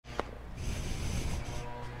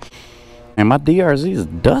And my DRZ is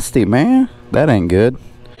dusty, man. That ain't good.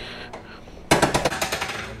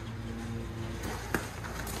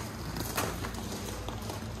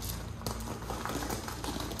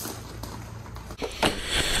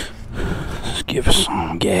 Let's give it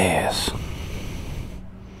some gas.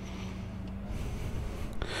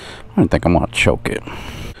 I don't think I'm gonna choke it.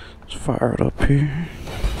 Let's fire it up here.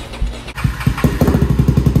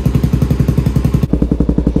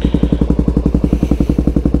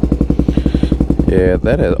 Yeah,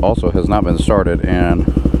 that also has not been started in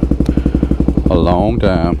a long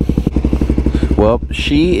time. Well,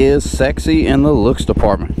 she is sexy in the looks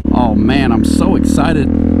department. Oh man, I'm so excited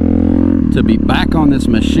to be back on this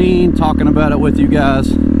machine talking about it with you guys.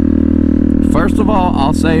 First of all,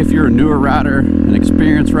 I'll say if you're a newer rider, an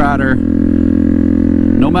experienced rider,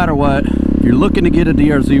 no matter what, if you're looking to get a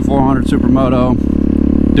DRZ400 Supermoto,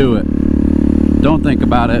 do it. Don't think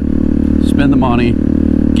about it. Spend the money,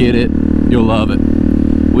 get it. You'll love it.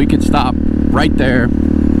 We could stop right there,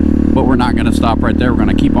 but we're not going to stop right there. We're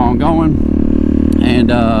going to keep on going and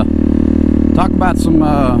talk about some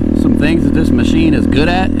things that this machine is good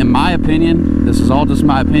at. In my opinion, this is all just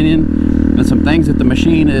my opinion, and some things that the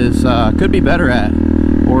machine is could be better at,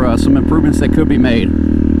 or some improvements that could be made.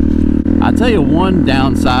 I tell you, one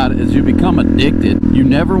downside is you become addicted. You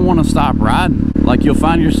never want to stop riding. Like, you'll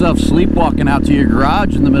find yourself sleepwalking out to your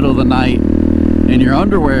garage in the middle of the night in your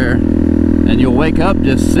underwear, and you'll wake up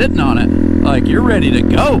just sitting on it like you're ready to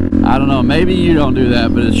go. I don't know, maybe you don't do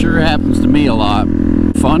that, but it sure happens to me a lot.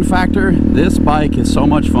 Fun factor, this bike is so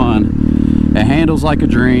much fun. It handles like a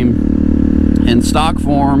dream. In stock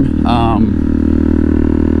form,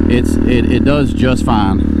 it does just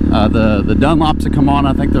fine. The Dunlops that come on,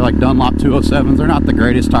 I think they're like Dunlop 207s. They're not the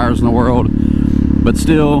greatest tires in the world, but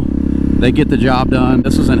still, they get the job done.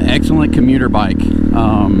 This is an excellent commuter bike.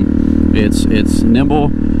 It's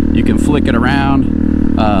nimble. You can flick it around.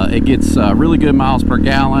 It gets really good miles per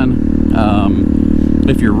gallon.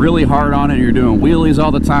 If you're really hard on it, you're doing wheelies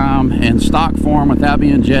all the time, in stock form without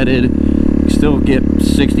being jetted, you still get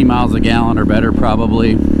 60 miles a gallon or better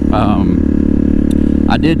probably.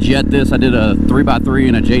 I did jet this. I did a 3x3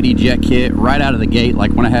 and a JD jet kit right out of the gate,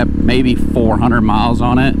 like when I had maybe 400 miles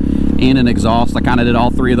on it, in an exhaust. I kind of did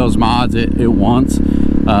all three of those mods at once.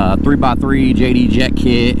 3x3 JD jet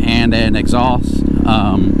kit and an exhaust.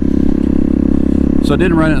 So I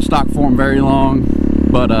didn't run it in stock form very long,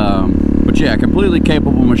 but yeah, completely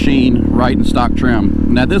capable machine right in stock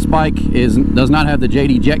trim. Now this bike does not have the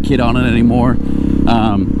JD jet kit on it anymore.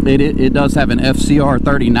 It does have an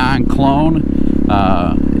FCR39 clone.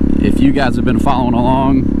 If you guys have been following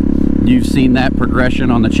along, you've seen that progression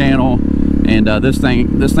on the channel, and this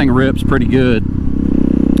thing rips pretty good.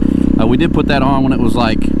 We did put that on when it was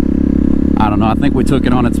like, I don't know, I think we took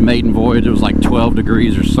it on its maiden voyage. It was like 12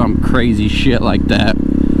 degrees or some crazy shit like that.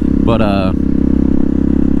 But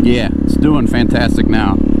yeah, it's doing fantastic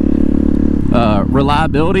now.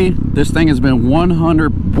 Reliability, this thing has been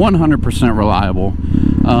 100% reliable.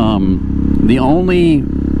 The only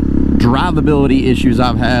drivability issues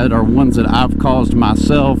I've had are ones that I've caused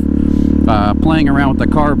myself, playing around with the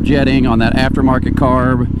carb jetting on that aftermarket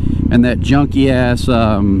carb, and that junky ass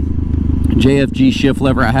JFG shift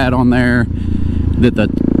lever I had on there that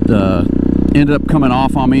ended up coming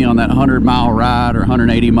off on me on that 100-mile ride or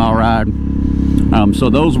 180-mile ride. So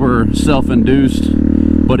those were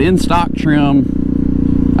self-induced, but in stock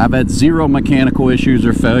trim I've had zero mechanical issues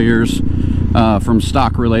or failures from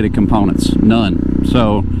stock related components, none.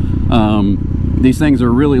 So these things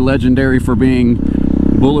are really legendary for being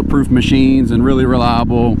bulletproof machines and really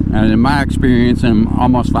reliable, and in my experience, in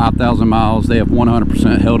almost 5,000 miles, they have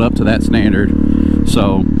 100% held up to that standard.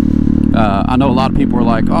 So I know a lot of people are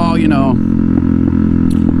like, oh, you know,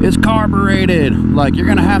 it's carbureted, like you're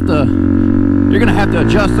gonna have to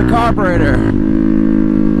adjust the carburetor.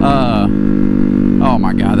 Oh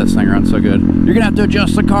my god, this thing runs so good. You're gonna have to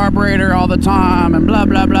adjust the carburetor all the time and blah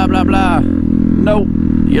blah blah blah blah. Nope,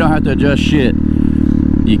 you don't have to adjust shit.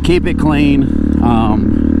 You keep it clean.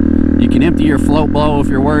 You can empty your float blow if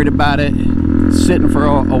you're worried about it sitting for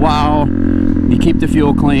a while. You keep the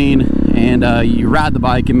fuel clean, and you ride the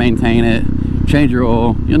bike and maintain it. Change your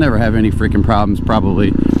oil. You'll never have any freaking problems,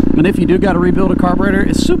 probably. And if you do got to rebuild a carburetor,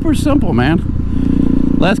 it's super simple, man.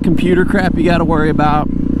 Less computer crap you got to worry about.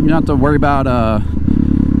 You don't have to worry about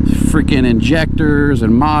freaking injectors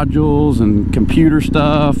and modules and computer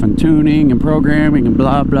stuff and tuning and programming and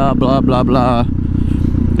blah blah blah blah blah.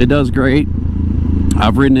 It does great.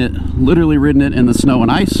 I've literally ridden it in the snow and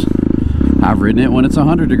ice. I've ridden it when it's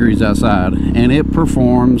 100 degrees outside, and it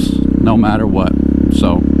performs no matter what.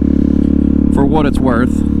 So for what it's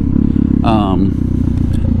worth,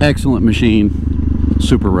 Excellent machine,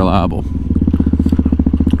 super reliable.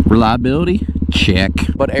 Reliability, check.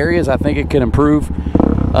 But areas I think it could improve,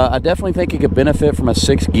 I definitely think it could benefit from a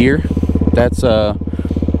 6th gear. That's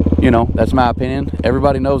you know, that's my opinion.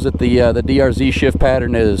 Everybody knows that the DRZ shift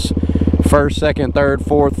pattern is 1st, 2nd, 3rd,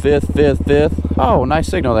 4th, 5th, 5th, 5th. Oh, nice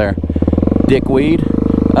signal there, dickweed.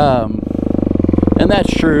 And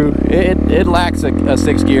that's true. It lacks a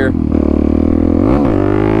 6th gear.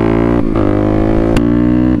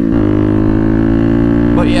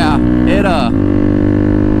 But yeah,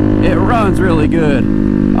 it runs really good.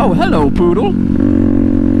 Oh, hello, poodle.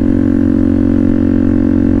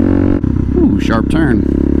 Ooh, sharp turn.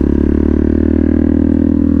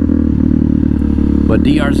 But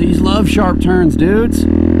DRZs love sharp turns, dudes. A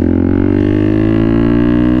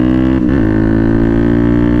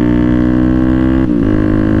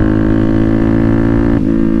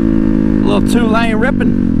little 2-lane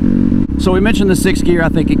ripping. So we mentioned the 6th gear. I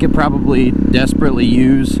think it could probably desperately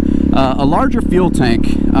use a larger fuel tank.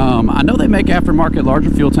 I know they make aftermarket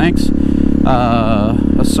larger fuel tanks,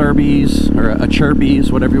 a Serbies or a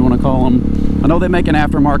Chirbies, whatever you want to call them. I know they make an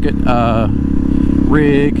aftermarket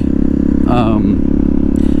rig.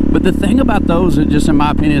 But the thing about those, just in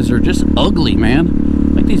my opinion, is they're just ugly,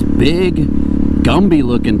 man. Like these big, Gumby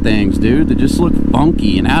looking things, dude, that just look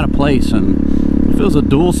funky and out of place. And if it was a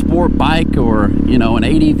dual sport bike or, you know, an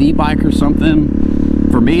ADV bike or something,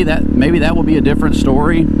 for me, maybe that will be a different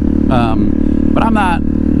story. But I'm not,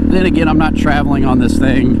 then again, I'm not traveling on this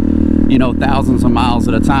thing, you know, thousands of miles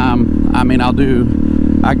at a time. I mean, I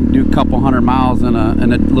can do a couple 100 miles in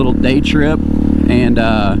a little day trip. And,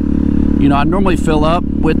 you know, I normally fill up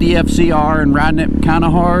with the FCR and riding it kind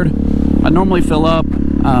of hard. I normally fill up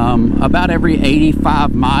about every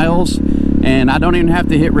 85 miles, and I don't even have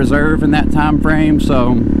to hit reserve in that time frame.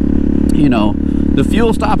 So, you know, the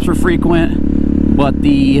fuel stops are frequent, but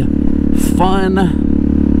the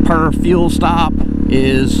fun per fuel stop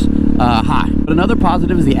is high. But another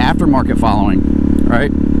positive is the aftermarket following,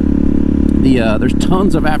 right? There's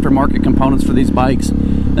tons of aftermarket components for these bikes.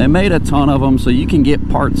 They made a ton of them, so you can get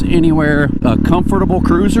parts anywhere. A comfortable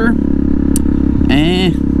cruiser,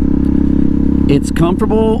 it's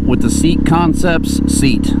comfortable with the Seat Concepts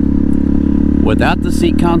seat. Without the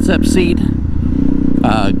Seat Concept seat,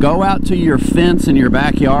 go out to your fence in your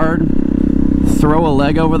backyard, throw a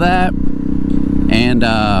leg over that, and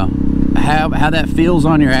how that feels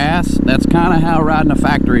on your ass. That's kind of how riding a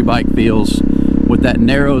factory bike feels with that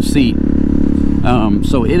narrow seat.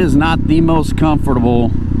 So it is not the most comfortable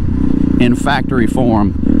in factory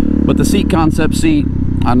form, but the Seat Concept seat,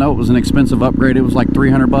 I know it was an expensive upgrade. It was like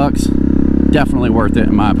 300 bucks. Definitely worth it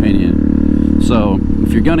in my opinion. So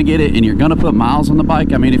if you're gonna get it and you're gonna put miles on the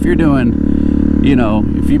bike, I mean, if you're doing, you know,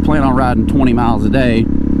 if you plan on riding 20 miles a day,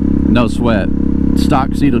 no sweat,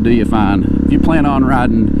 stock seat will do you fine. If you plan on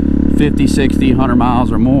riding 50, 60, 100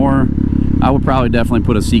 miles or more, I would probably definitely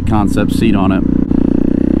put a Seat Concept seat on it.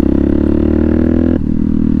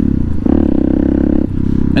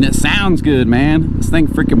 And it sounds good, man. This thing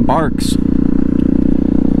freaking barks.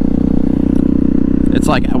 It's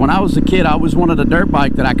like when I was a kid, I always wanted a dirt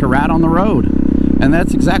bike that I could ride on the road. And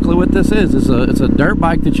that's exactly what this is. It's a dirt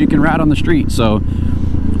bike that you can ride on the street. So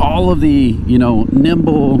all of the, you know,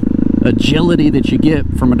 nimble agility that you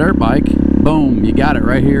get from a dirt bike, boom, you got it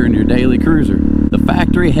right here in your daily cruiser. The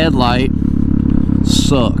factory headlight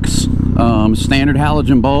sucks. Standard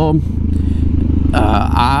halogen bulb.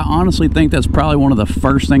 I honestly think that's probably one of the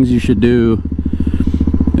first things you should do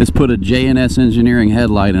is put a J&S Engineering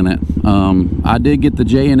headlight in it. I did get the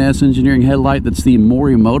J&S Engineering headlight that's the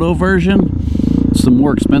Morimoto version. It's the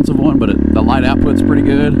more expensive one, but the light output's pretty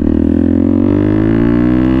good.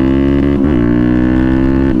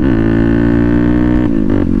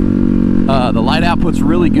 The light output's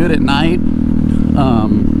really good at night.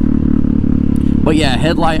 But yeah,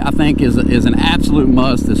 headlight I think is an absolute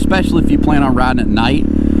must, especially if you plan on riding at night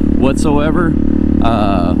whatsoever.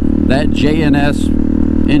 That J&S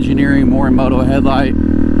Engineering Morimoto headlight,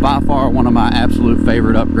 by far one of my absolute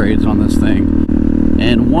favorite upgrades on this thing.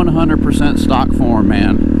 And 100% stock form,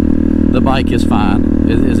 man. The bike is fine.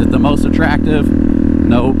 Is it the most attractive?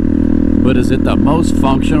 Nope. But is it the most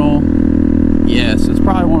functional? Yes, it's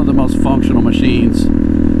probably one of the most functional machines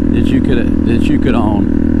that you could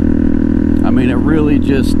own. I mean, it really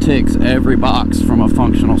just ticks every box from a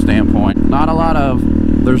functional standpoint. Not a lot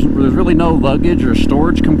of, there's really no luggage or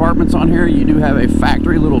storage compartments on here. You do have a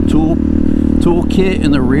factory little tool kit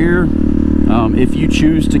in the rear, if you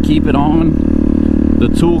choose to keep it on. The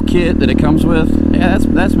toolkit that it comes with, yeah,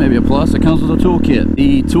 that's maybe a plus. It comes with a toolkit.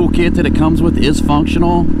 The toolkit that it comes with is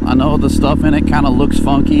functional. I know the stuff in it kind of looks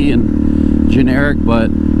funky and generic,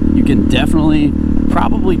 but you can definitely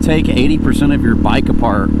probably take 80% of your bike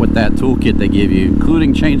apart with that toolkit they give you,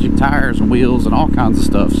 including changing tires and wheels and all kinds of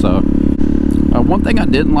stuff. So one thing I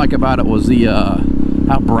didn't like about it was the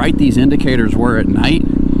how bright these indicators were at night.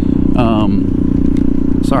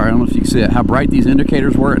 Sorry, I don't know if you can see it, how bright these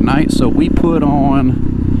indicators were at night. So we put on,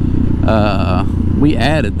 we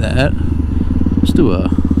added that. Let's do a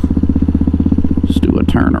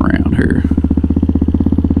turn around here.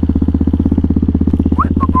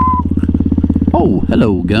 Oh,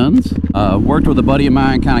 hello guns. Worked with a buddy of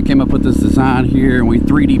mine, kind of came up with this design here, and we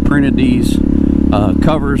 3D printed these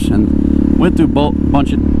covers and went through a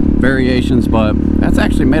bunch of variations, but that's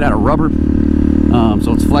actually made out of rubber,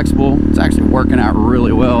 so it's flexible. It's actually working out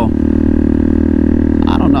really well.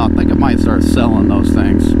 I don't know, I think I might start selling those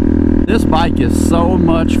things. This bike is so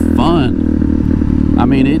much fun. I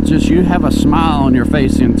mean, it just, you have a smile on your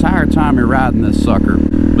face the entire time you're riding this sucker.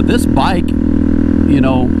 But this bike, you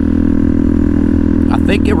know, I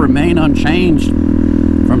think it remained unchanged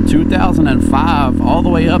from 2005 all the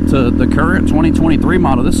way up to the current 2023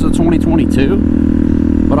 model. This is a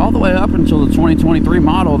 2022, but all the way up until the 2023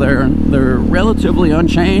 model, they're relatively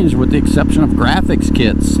unchanged with the exception of graphics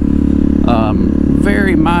kits.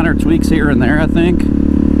 Very minor tweaks here and there, I think,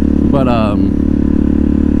 but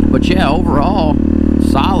yeah, overall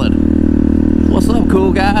solid. What's up,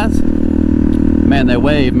 cool guys? Man, they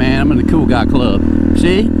wave, man. I'm in the cool guy club.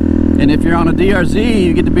 See? And if you're on a DRZ,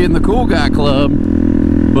 you get to be in the cool guy club.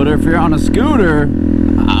 But if you're on a scooter,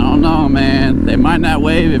 I don't know, man. They might not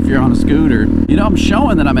wave if you're on a scooter. You know, I'm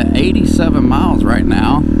showing that I'm at 87 miles right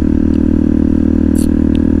now.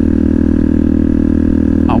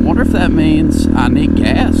 I wonder if that means I need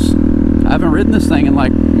gas. I haven't ridden this thing in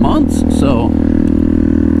like months, so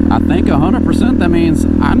I think 100% that means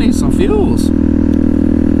I need some fuels.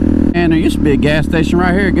 And there used to be a gas station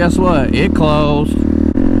right here. Guess what? It closed.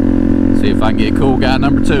 See if I can get cool guy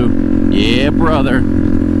number 2. Yeah, brother.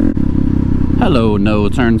 Hello, no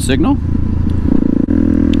turn signal.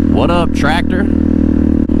 What up, tractor?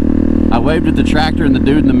 I waved at the tractor and the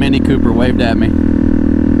dude in the Mini Cooper waved at me.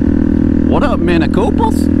 What up, Mini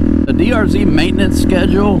Coopers? The DRZ maintenance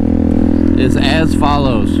schedule is as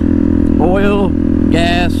follows: oil,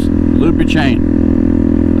 gas, lube your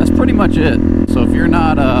chain. That's pretty much it. So if you're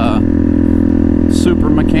not super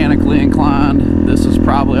mechanically inclined, this is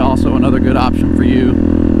probably also another good option for you.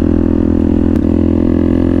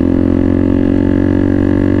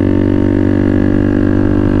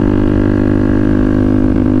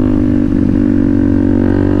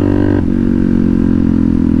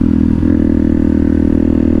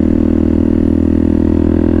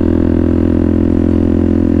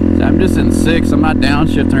 Just in 6, I'm not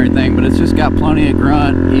downshifting or anything, but it's just got plenty of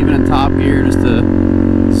grunt, even in top gear, just to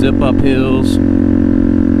zip up hills.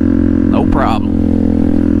 No problem.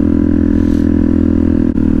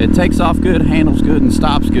 It takes off good, handles good, and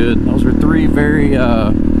stops good. Those are 3 very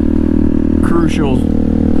crucial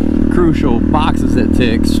boxes it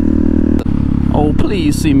ticks. Oh,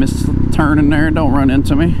 please see Miss Turn in there. Don't run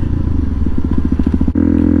into me.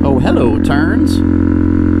 Oh, hello, turns.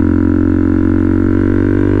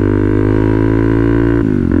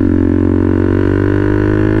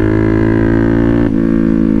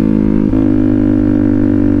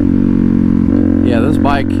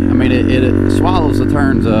 Bike, I mean, it swallows the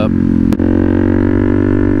turns up.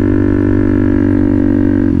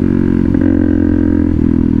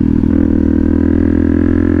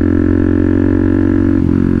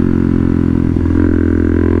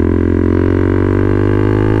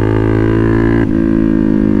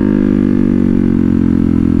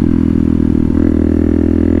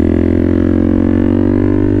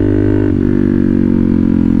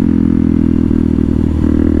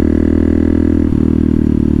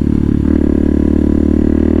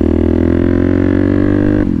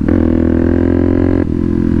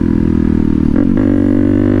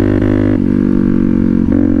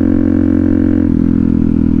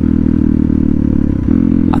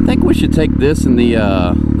 We should take this and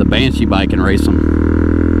the Banshee bike and race them.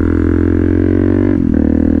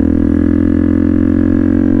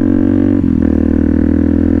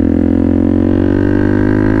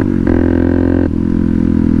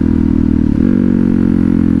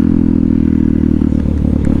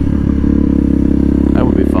 That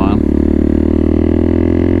would be fun.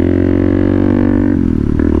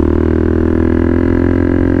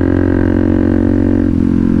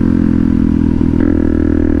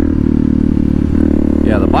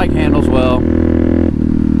 Yeah, the bike handles well.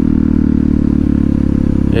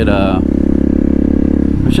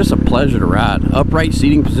 It's just a pleasure to ride. Upright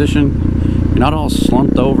seating position. You're not all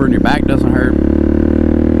slumped over and your back doesn't hurt.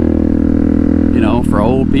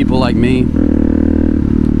 people like me.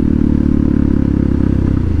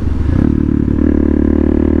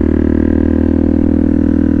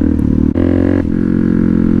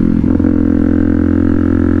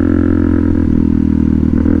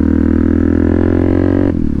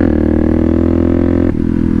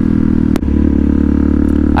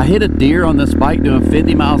 I hit a deer on this bike doing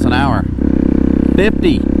 50 miles an hour.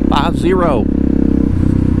 50.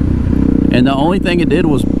 And the only thing it did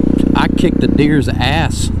was I kicked the deer's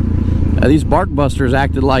ass. These bark busters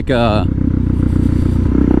acted like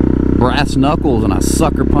brass knuckles, and I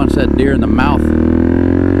sucker punched that deer in the mouth.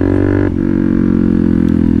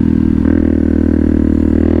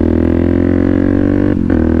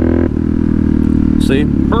 See?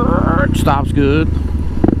 Stops good.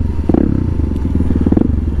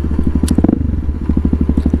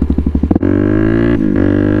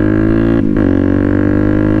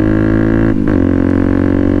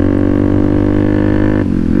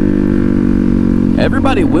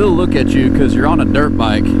 Everybody will look at you because you're on a dirt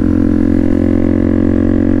bike.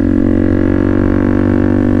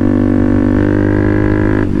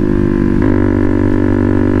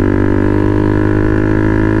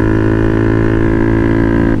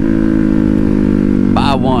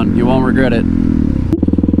 Buy one, you won't regret it.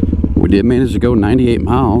 We did manage to go 98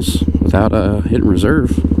 miles without hitting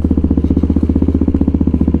reserve.